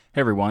Hey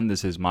everyone,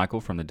 this is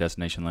Michael from the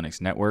Destination Linux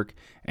Network,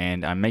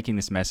 and I'm making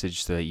this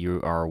message so that you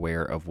are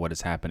aware of what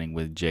is happening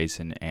with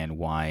Jason and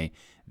why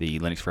the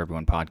Linux for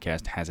Everyone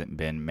podcast hasn't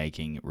been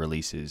making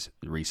releases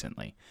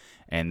recently.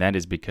 And that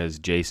is because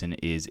Jason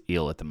is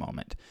ill at the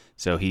moment.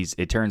 So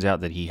it turns out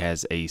that he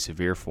has a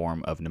severe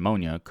form of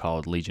pneumonia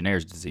called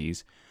Legionnaire's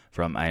disease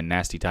from a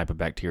nasty type of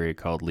bacteria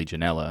called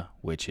Legionella,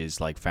 which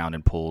is like found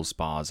in pools,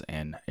 spas,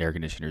 and air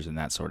conditioners and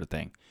that sort of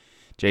thing.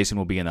 Jason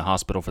will be in the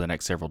hospital for the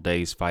next several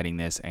days fighting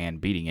this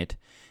and beating it,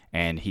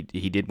 and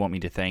he did want me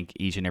to thank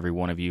each and every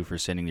one of you for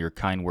sending your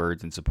kind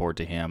words and support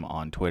to him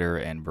on Twitter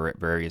and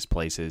various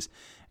places,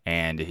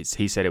 and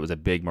he said it was a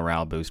big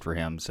morale boost for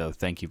him, so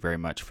thank you very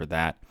much for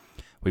that.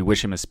 We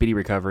wish him a speedy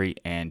recovery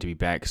and to be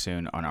back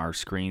soon on our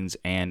screens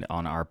and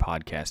on our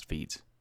podcast feeds.